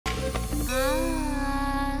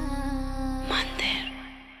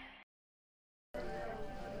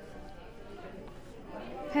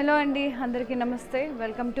Hello Andy, Andariki Namaste.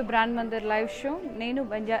 Welcome to Brand Mandir live show. Nenu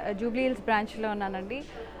Jubilee Hills branch lo unnanandi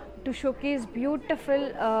to showcase beautiful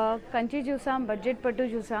Kanchi chusam, budget pattu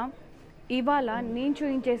chusam. Ivala nenu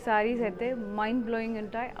chuinche sarees aithe mind blowing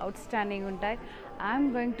untai, outstanding untai. I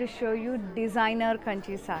am going to show you designer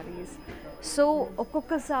Kanchi sarees. So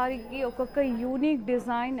okokka saree ki okokka unique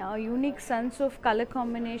design, a unique sense of color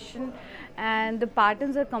combination, and the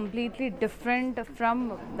patterns are completely different from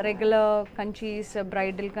regular Kanchis,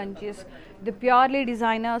 bridal Kanchis. The purely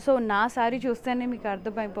designer. So na saree chustane meeku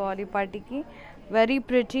ardhamayipovali party ki. Very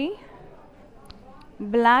pretty,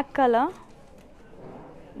 black color,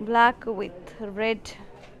 black with red.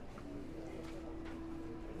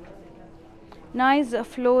 Nice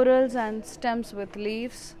florals and stems with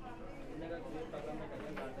leaves.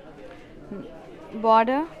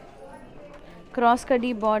 Border, cross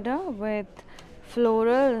cutty border with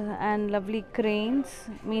floral and lovely cranes,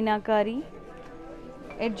 meenakari.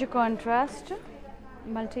 Edge contrast,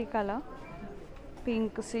 multicolor,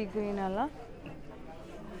 pink, sea green ala.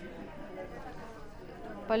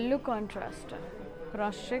 Pallu contrast,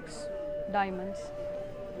 cross checks, diamonds.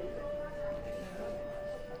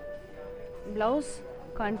 Blouse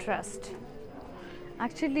contrast.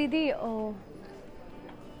 Actually ఇది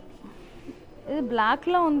black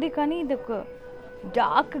లో ఉంది కానీ ఇది ఒక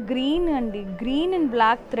dark green అండి. Green and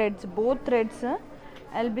black threads, both threads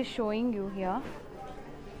I will be showing you here.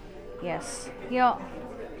 Yes here,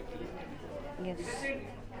 yes,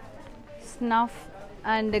 snuff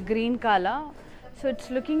and green colour. So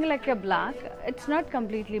it's looking like a black. It's not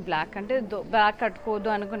completely black, అంటే black కట్టుకోదు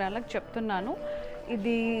అనుకునే వాళ్ళకి చెప్తున్నాను.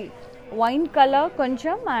 ఇది wine colour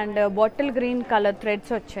కొంచెం and bottle green colour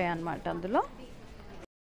threads వచ్చాయి అన్నమాట అందులో.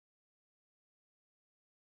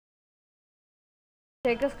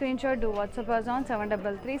 Take a screenshot, do WhatsApp us on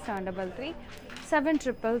 733 733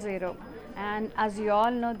 7000. And as you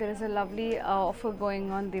all know, there is a lovely offer going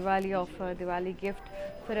on, Diwali offer, Diwali gift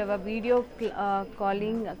for our video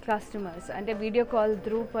calling customers. And a video call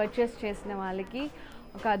through purchase chesina వాళ్ళకి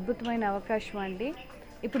ఒక అద్భుతమైన అవకాశం అండి.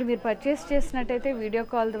 ఇప్పుడు మీరు purchase చేసినట్టయితే video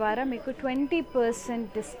call ద్వారా మీకు 20%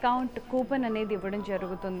 డిస్కౌంట్ కూపన్ అనేది ఇవ్వడం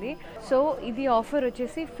జరుగుతుంది. సో ఇది ఆఫర్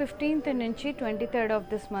వచ్చేసి 15th నుంచి 23rd ఆఫ్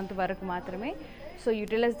దిస్ మంత్ వరకు మాత్రమే. So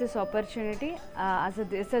utilise this opportunity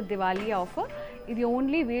as a Diwali offer. ఇది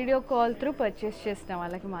only video call through purchase చేసిన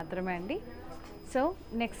వాళ్ళకి మాత్రమే అండి. సో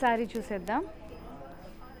నెక్స్ట్ సారీ చూసేద్దాం.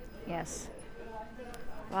 Yes,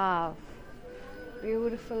 wow,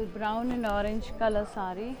 beautiful brown and orange colour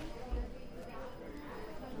sorry.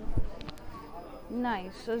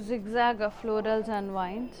 Nice. So zigzag of florals and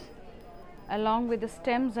vines along with the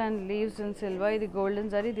stems and leaves in silver. The golden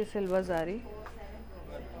zari, the silver zari.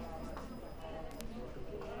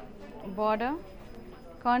 Border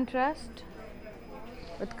contrast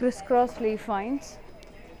with crisscross leaf vines.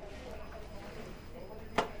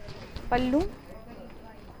 Pallu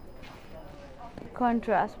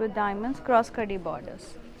contrast with diamonds, cross cutty borders.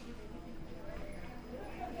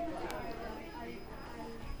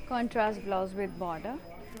 Contrast blouse with border.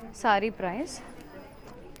 Sari price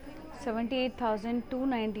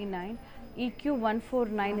 78,299.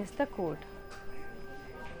 EQ149 is the code.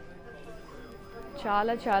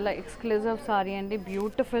 చాలా చాలా exclusive sorry అండి.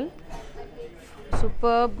 Beautiful,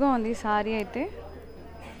 సూపర్బ్గా ఉంది sorry అయితే.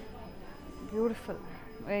 Beautiful,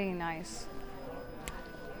 very nice,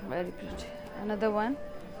 very pretty. Another one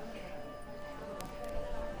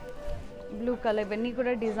blue colour. ఇవన్నీ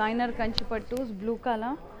కూడా designer Kanchi పట్టూస్. Blue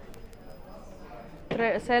colour,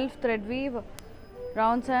 self thread weave,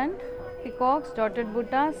 rounds and peacocks, dotted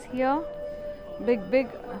buttas. Here big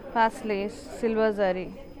paslays, silver zari.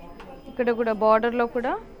 ikkada kuda border lo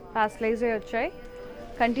kuda paslays e vachayi.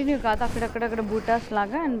 Continue kaadu akkada buttas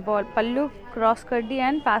laga. And pallu cross cutty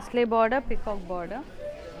and paslay border, peacock border.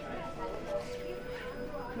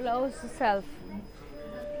 Blouse self.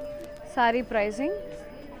 Sari pricing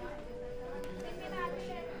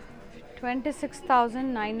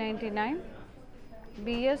 26,999.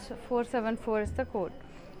 BS 474 is the code.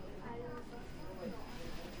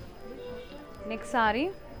 Next saree.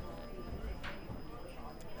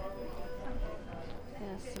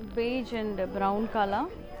 Yes, beige and brown color.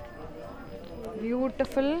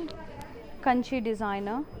 Beautiful Kanchi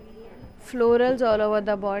designer. Florals all over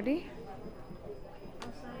the body.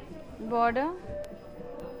 Border,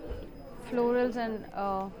 florals and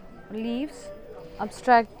leaves,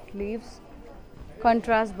 abstract leaves.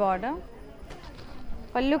 Contrast border.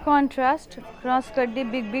 Pallu contrast, cross cutty,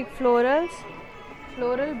 big florals,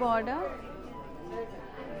 floral border.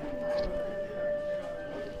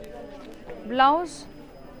 Blouse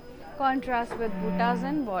contrast with buttas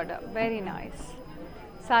and border. Very nice.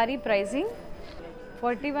 Sari pricing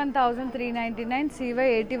 41,399.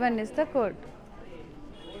 CY81 is the code.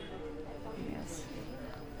 Yes.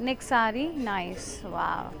 Next saree, nice.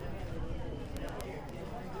 Wow.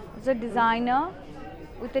 It's a designer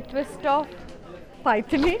with a twist of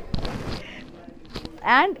Pythony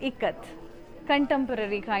and ikat.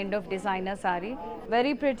 Contemporary kind of designer saree.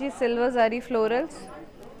 Very pretty silver zari florals.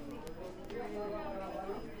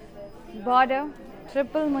 Border,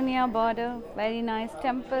 triple munia border, very nice.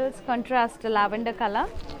 Temples, contrast lavender color.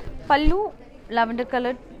 Pallu, lavender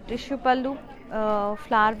color tissue pallu.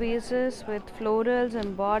 Flower vases with florals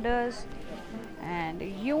and borders. And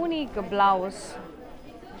unique blouse.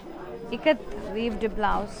 Ikat weaved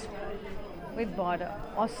blouse with border.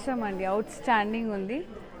 Awesome and outstanding undi.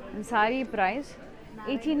 And saree price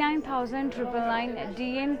 89,999.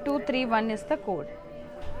 DN231 is the code.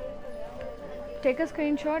 Take a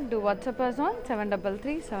screenshot, do WhatsApp us on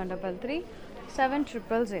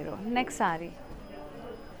 733-733-7000. Next saree.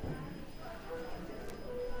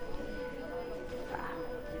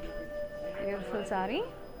 Beautiful saree.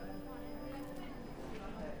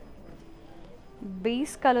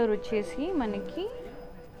 Base color వచ్చేసి మనకి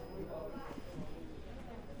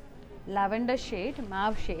lavender shade,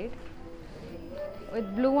 mauve shade with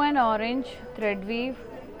blue and orange thread weave,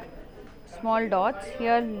 small dots.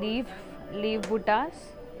 Here leaf buttas,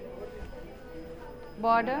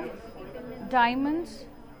 border, diamonds,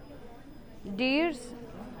 deers,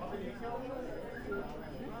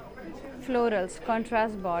 florals,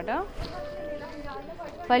 contrast border.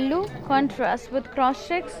 Pallu, contrast with cross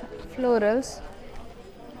checks, florals.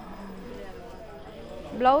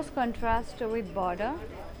 Blouse, contrast with border.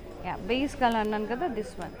 Yeah, base color annan kada,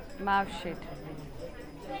 this one, mauve shade.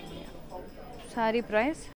 Saree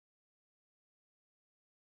price.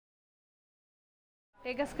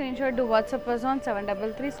 Take a screenshot, do WhatsApp us on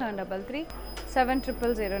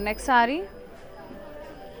 733-733-7000. Next saree.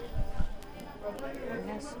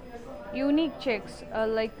 Yes. Unique checks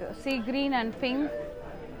like sea green and pink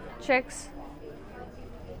checks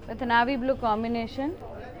with a navy blue combination.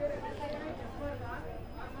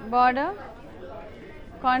 Border,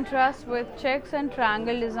 contrast with checks and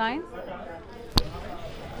triangle design.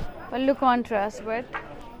 Pallu, contrast with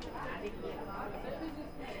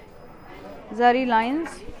zari lines.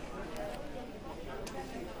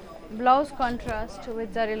 Blouse, contrast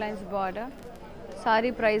with zari lines border.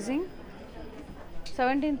 Saree pricing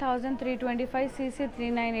 17,325.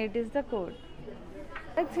 CC398 is the code.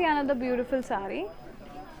 Let's see another beautiful saree.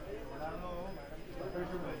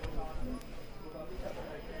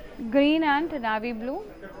 Green and navy blue.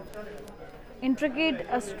 Intricate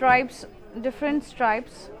stripes, different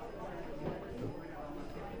stripes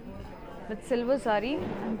with silver saree.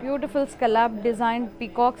 Beautiful scallop designed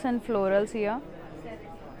peacocks and florals here.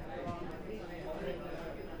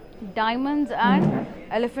 Diamonds and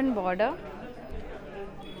elephant border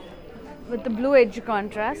with the blue edge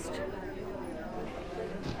contrast.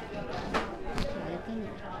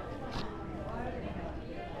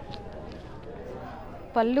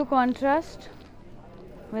 Pallu, contrast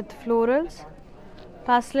with florals,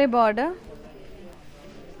 paisley border.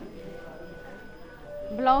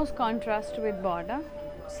 Blouse, contrast with border.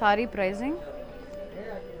 Saree pricing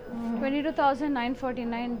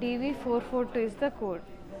 22,949. DV442 is the code.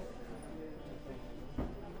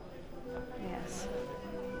 Yes.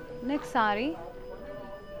 Next saree.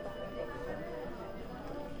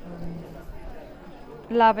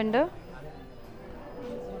 Lavender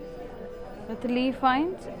with leaf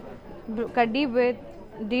vines, kaddi with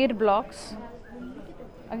deer blocks.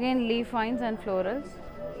 Again leaf vines and florals.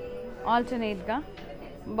 Alternate ga.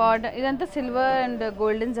 Border, idantha silver and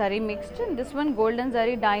golden zari mixed. And this one golden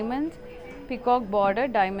zari, diamonds, peacock border,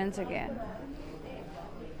 diamonds again.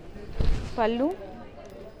 Pallu,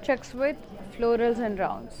 checks with florals and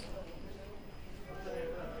rounds.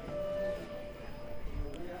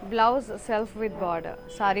 Blouse, self with border.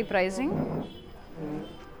 Saree pricing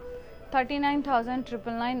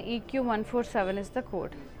 39,999. EQ147 is the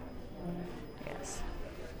code. Yes.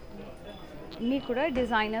 Inni kuda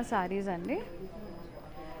designer sarees andi.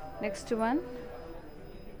 Next one.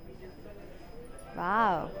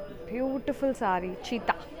 Wow, beautiful saree.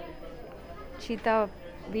 Cheetah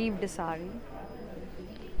weaved saree.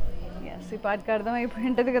 Yes, ee part kardam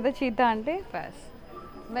ayipoyuntadi kada cheetah ante. Fast.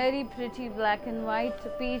 Very pretty black and white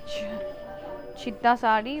peach cheetah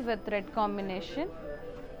saree with red combination.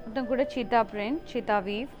 Then kuda cheetah print, cheetah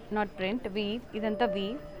weave, not print, weave. Idantha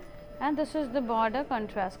weave. And this is the border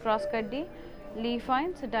contrast, cross kaddi, leaf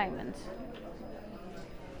vines, diamonds.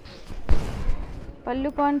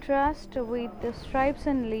 Pallu, contrast with the stripes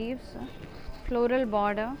and leaves, floral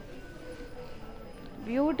border.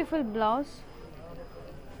 Beautiful blouse,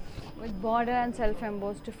 with border and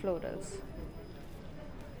self-embossed florals.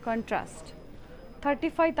 Contrast.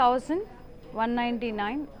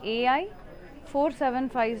 35,199 AI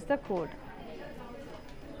 475 is the code.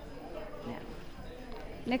 Yeah.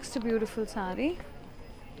 Next beautiful saree.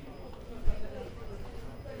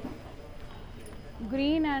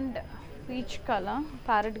 Green and peach color,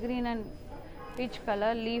 parrot green and peach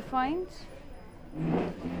color, leaf vines,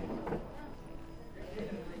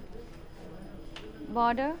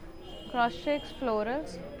 border, cross checks,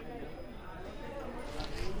 florals,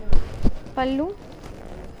 pallu,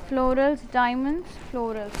 florals, diamonds,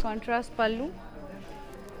 florals, contrast pallu,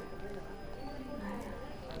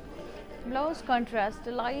 blouse contrast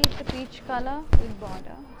light peach color with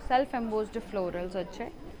border, self embossed florals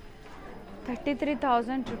వచ్చాయి.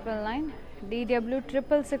 33,999 DW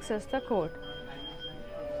 666 is the code.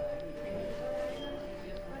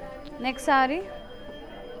 Next saree.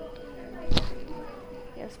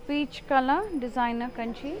 Yes, peach color, designer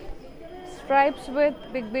Kanchi. Stripes with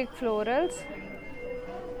big florals.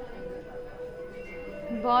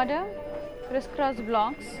 Border, crisscross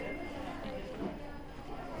blocks.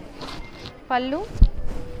 Pallu,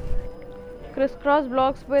 crisscross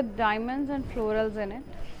blocks with diamonds and florals in it.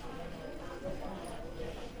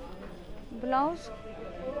 Blouse,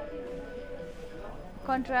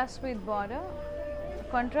 contrast with border,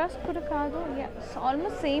 contrast kuda kaadu, yeah,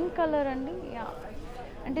 almost same color andi, yeah,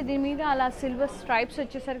 ante dini meeda ala silver stripes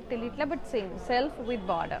vachesariki teliyట్లే, but same, self with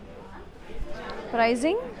border.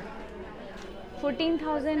 Pricing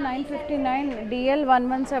 14,959 DL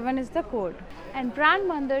 117 is the code. And brand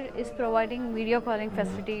Mandir is providing video calling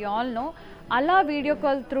facility. You all know, ala video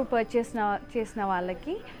call through purchase chesina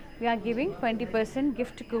vallaki we are giving 20%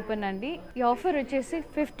 gift coupon andi. ఈ offer వచ్చేసి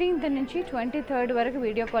 15th నుంచి 23rd వరకు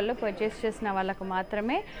video కాల్లో purchase చేసిన వాళ్ళకు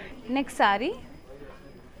మాత్రమే. Next sorry,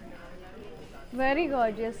 very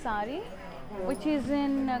gorgeous sorry which is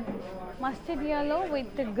in mustard yellow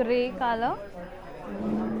with grey color,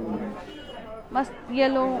 mustard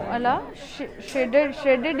yellow ala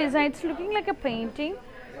shaded designs looking like a painting,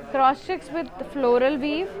 cross checks with floral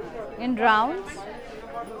weave in rounds,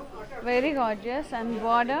 very gorgeous, and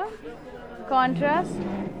border contrast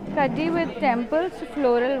kaddi with temples,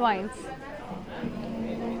 floral vines.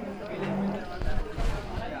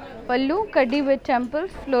 Pallu kaddi with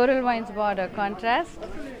temples, floral vines, border contrast.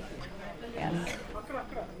 Yes.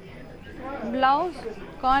 Blouse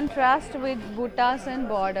contrast with buttas and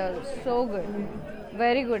borders, so good,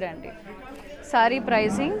 very good andi. Saree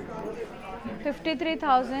pricing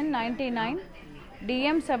 53,099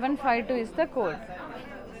 DM 752 is the code.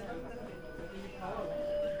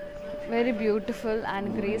 Very beautiful and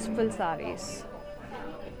graceful sarees.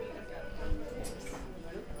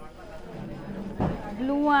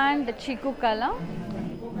 Blue and chiku color,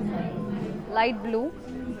 light blue,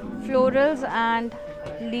 florals and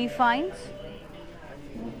leaf vines,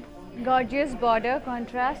 gorgeous border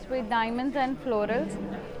contrast with diamonds and florals.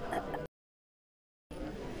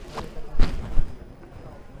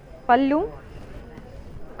 Pallu,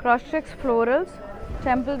 cross checks, florals,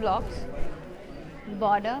 temple blocks,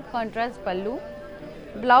 border contrast pallu.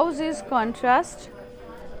 Blouse is contrast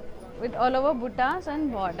with all over buttas and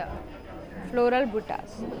border, floral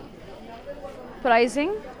buttas.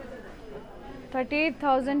 Pricing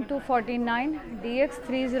 38,249 DX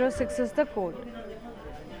 306 is the code.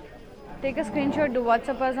 Take a screenshot, do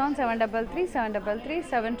WhatsApp us on 733 733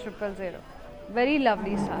 7000. Very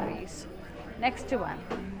lovely sarees. Next one,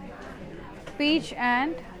 peach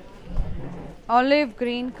and olive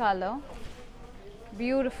green color,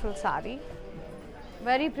 beautiful saree,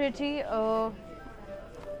 very pretty.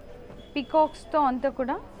 Peacocks to anta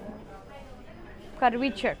kuda curvy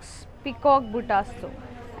checks, peacock buttas to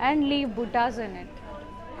and leaf buttas in it.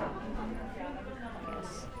 Yes.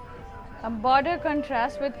 A border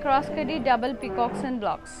contrast with cross kaddi double peacocks and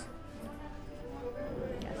blocks.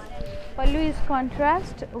 Yes. Pallu is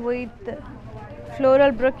contrast with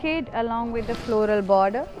floral brocade along with the floral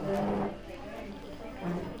border.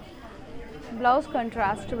 Blouse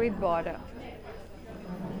contrast with border.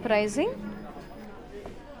 Pricing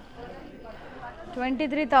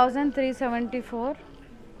 23,374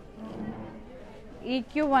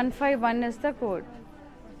 EQ 151 is the code.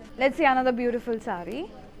 Let's see another beautiful saree.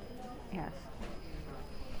 Yes.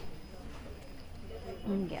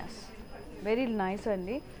 Yes. Very nice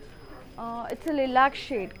only. It's a lilac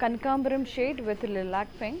shade, Kankambaram shade with lilac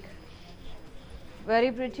pink.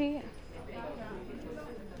 Very pretty.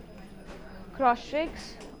 Cross checks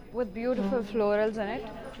with beautiful florals in it.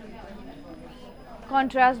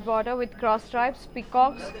 Contrast border with cross stripes,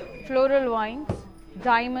 peacocks, floral vines,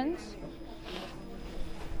 diamonds.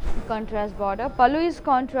 Contrast border. Pallu is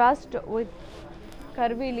contrast with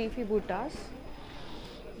curvy leafy buttas.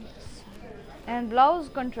 And blouse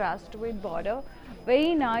contrast with border.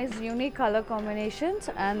 Very nice unique color combinations,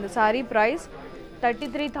 and the saree price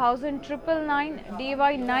 33,999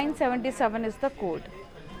 DY 977 is the code.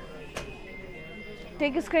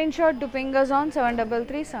 Take a screenshot to ping us on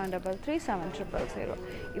 733-733-7000.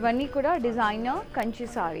 Ivanni kuda designer Kanchi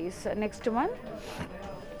Sarees. Next one.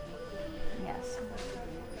 Yes.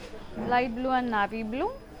 Light blue and navy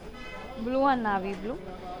blue. Blue and navy blue.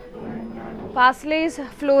 Pastelis,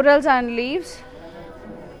 florals and leaves.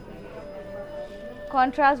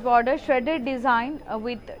 Contrast border, shredded design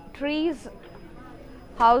with trees,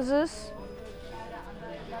 houses.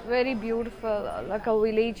 Very beautiful, like a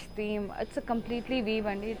village theme. It's a completely weave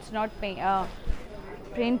and it's not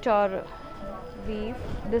print or weave.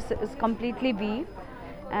 This is completely weave.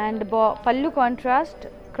 And pallu contrast,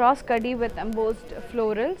 cross kadi with embossed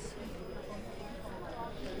florals.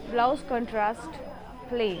 Blouse contrast,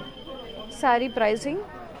 plain. Saree pricing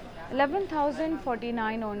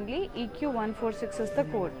 11,049 only. EQ146 is the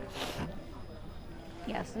code.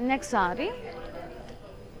 Yes, next saree.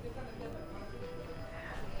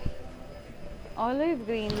 Olive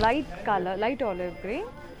green, light color, light olive green.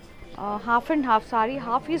 Half and half saree.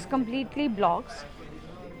 Half is completely blocks.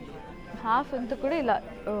 Half into kuda ila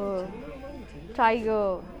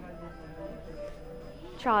tiger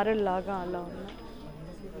charal laga ala unna.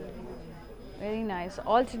 Very nice.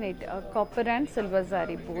 Alternate copper and silver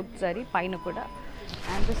zari, both zari paina kuda.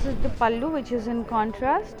 And this is the pallu, which is in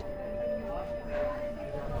contrast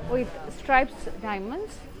with stripes,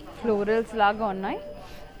 diamonds, florals laga unnai.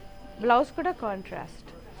 Blouse kuda contrast.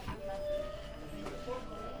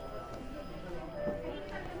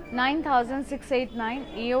 9,689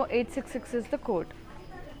 EO866 is the code.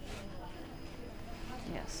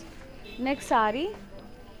 Yes. Next saree.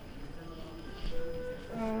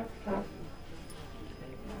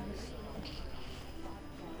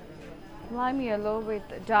 Lime yellow with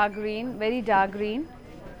dark green, very dark green.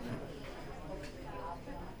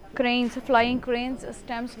 Cranes, flying cranes,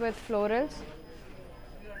 stems with florals.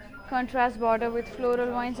 Contrast border with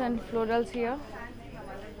floral vines and florals here.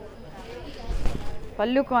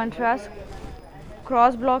 Pallu contrast,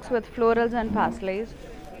 cross blocks with florals and pastelis.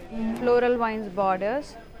 Floral vines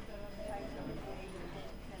borders.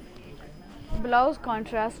 Blouse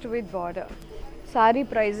contrast with border. Saree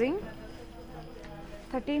pricing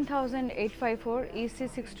 13,854.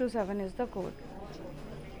 EC627 is the code.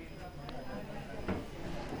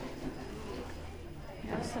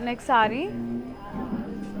 Yes, next saree.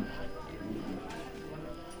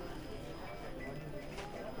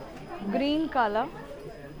 Green color,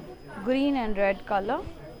 green and red color.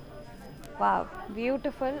 Wow,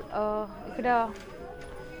 beautiful. Ikkada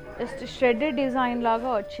just shredded design laga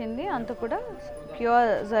vachindi, anta kuda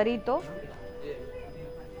pure zari to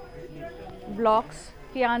blocks,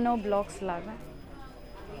 piano blocks laga.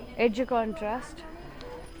 Edge contrast,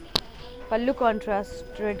 pallu contrast,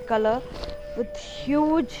 red color with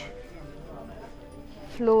huge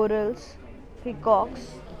florals, peacocks.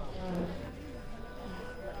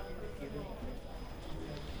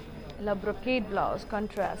 ఇలా brocade blouse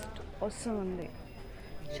contrast వస్తుంది,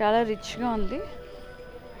 చాలా రిచ్గా ఉంది.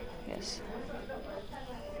 Yes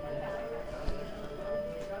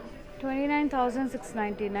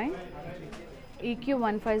 29,699.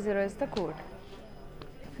 EQ150 is the code.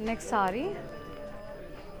 Next saree.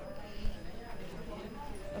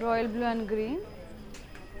 Royal blue and green.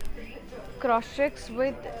 Cross checks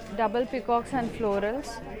with double peacocks and florals.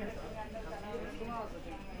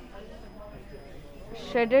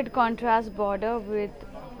 Shredded contrast border with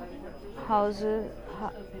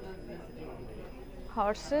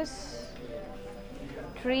horses,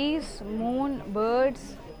 trees, moon, birds.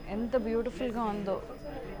 ఎంత బ్యూటిఫుల్గా ఉందో.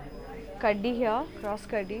 కడ్డీ here, cross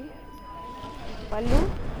కడ్డీ. పల్లు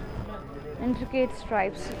intricate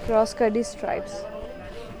stripes, cross kadi stripes.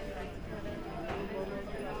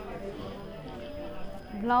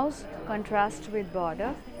 Blouse contrast with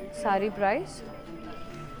border. Saree price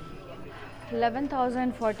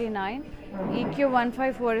 11,049.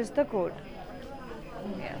 EQ154 is the code.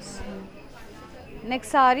 Yes. Next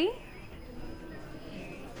saree.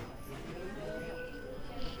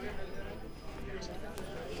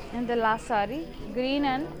 And the last saree, green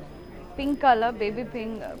and pink color, baby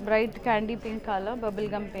pink, bright candy pink color,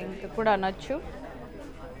 bubblegum pink kuda anachu.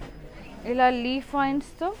 Ila leaf vines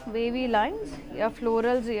tho wavy lines, yeah,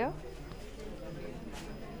 florals here.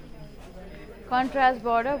 Contrast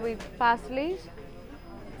border with pastelis,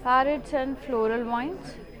 parrots and floral vines,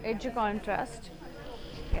 edge contrast.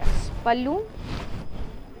 Yes. Pallu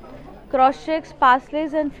cross checks,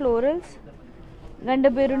 parslays and florals.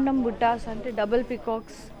 Gandabirundam buttas ante double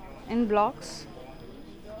peacocks in blocks.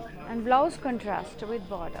 And blouse contrast with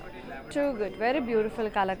border. Too good. Very beautiful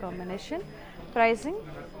color combination. Pricing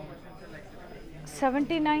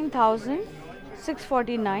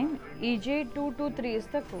 79,649. EJ223 is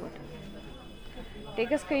the code.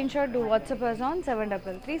 Take a screenshot, do WhatsApp us on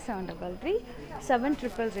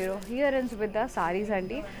 733-733-7000. Here ends with the sarees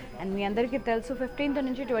andi. And మీ అందరికీ తెలుసు 15th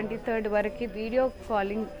నుంచి 23rd వరకు video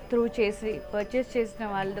calling through చేసి purchase చేసిన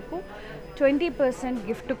వాళ్ళకు 20%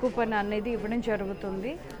 gift coupon అనేది ఇవ్వడం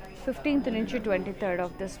జరుగుతుంది 15th నుంచి 23rd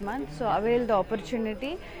of this month. So avail the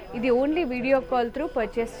opportunity. ఇది only video call through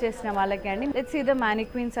purchase చేసిన వాళ్ళకి అండి. Let's see the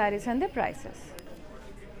mannequin sarees and the prices.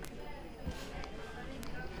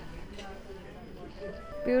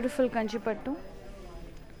 Beautiful kanchi pattu,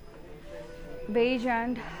 beige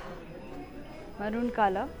and maroon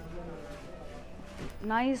color.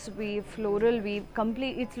 Nice weave, floral weave,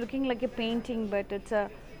 complete. It's looking like a painting, but it's a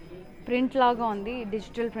print laga on the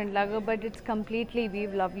digital print laga, but it's completely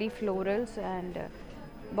weave. Lovely florals and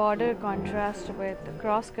border contrast with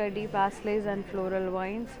cross cutty, pasleys and floral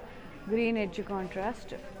vines. Green edge contrast.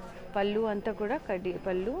 Pallu anta kuda cutty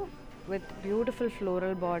pallu with beautiful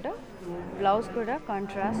floral border. Blouse kuda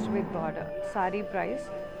contrast with border. Saree price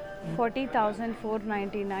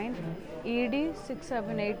 40,499. ED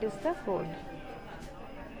 678 is the code.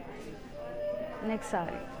 Next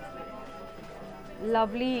saree,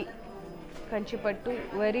 lovely kanchi pattu,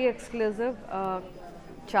 very exclusive.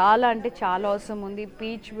 Chala ante chala awesome undi.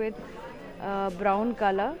 Peach with brown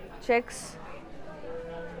color, checks.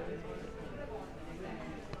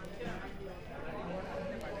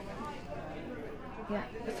 Yeah,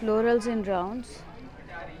 florals in rounds.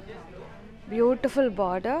 Beautiful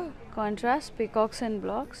border, contrast, peacocks and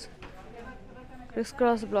blocks,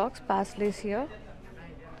 crisscross blocks, pasleys here.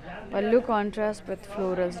 Pallu contrast with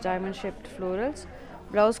florals, diamond shaped florals.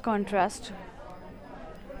 Blouse contrast.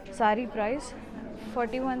 Saree price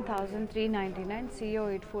 41,399.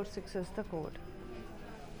 CO846 is the code.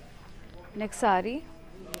 Next saree,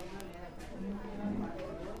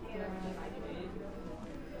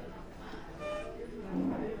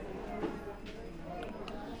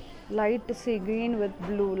 light sea green with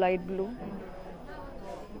blue, light blue.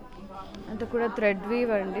 Anta kuda thread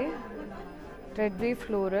weave andi, thread weave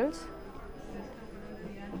florals.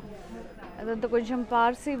 అదంతా కొంచెం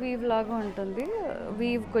Parsi weave లాగా ఉంటుంది.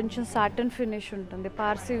 Weave కొంచెం Satan finish ఉంటుంది.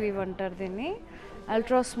 Parsi weave అంటారు దీన్ని.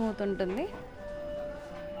 Ultra smooth ఉంటుంది.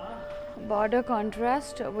 Border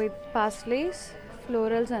contrast with paisleys,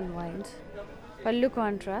 florals and wines. పళ్ళు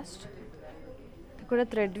కాంట్రాస్ట్. కూడా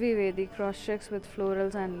థ్రెడ్ వీవ్ ఏది, cross checks with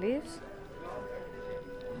florals and leaves.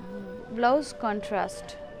 Blouse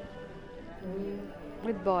contrast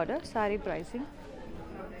with border. Saree pricing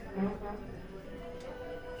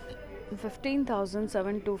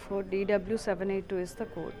 15,724. DW782 is the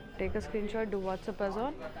code. Take a screenshot, do WhatsApp us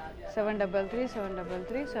on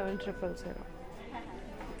 733-733-7000.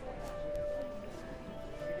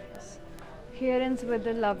 Here ends with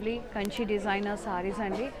the lovely Kanchi designer sarees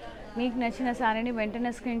andi. మీకు నచ్చిన శారీని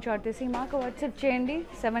వెంటనే screen shot తీసి మాకు WhatsApp చేయండి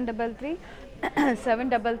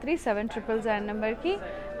 733-733-7000 నెంబర్కి.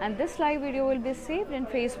 And this live video will be saved in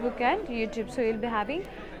Facebook and YouTube. So you'll be having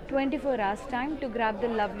 24 hours time to grab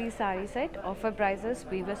the lovely saree set. Offer prices,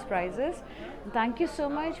 weavers prices. Thank you so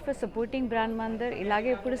much for supporting Brand Mandir. ఇలాగే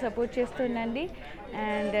ఎప్పుడు support చేస్తుండండి.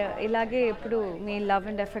 And ఇలాగే ఎప్పుడు మీ love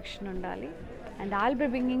and affection ఉండాలి. And I'll be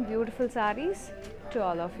bringing beautiful sarees to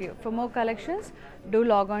all of you. For more collections, do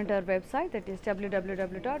log on to our website, that is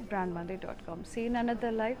www.brandmandir.com. See you in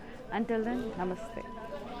another live. Until then, namaste.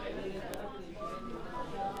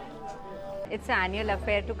 It's an annual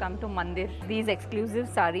affair to come to Mandir. These exclusive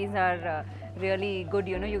sarees are really good.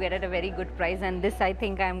 You know, you get at a very good price. And this, I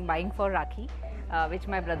think, I'm buying for Rakhi, which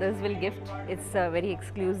my brothers will gift. It's a very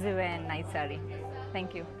exclusive and nice saree.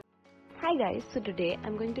 Thank you. Hi guys, so today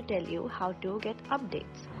I'm going to tell you how to get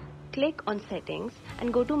updates. Click on settings and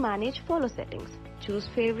go to manage follow settings. Choose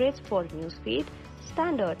favorites for newsfeed,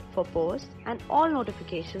 standard for posts and all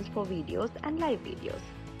notifications for videos and live videos.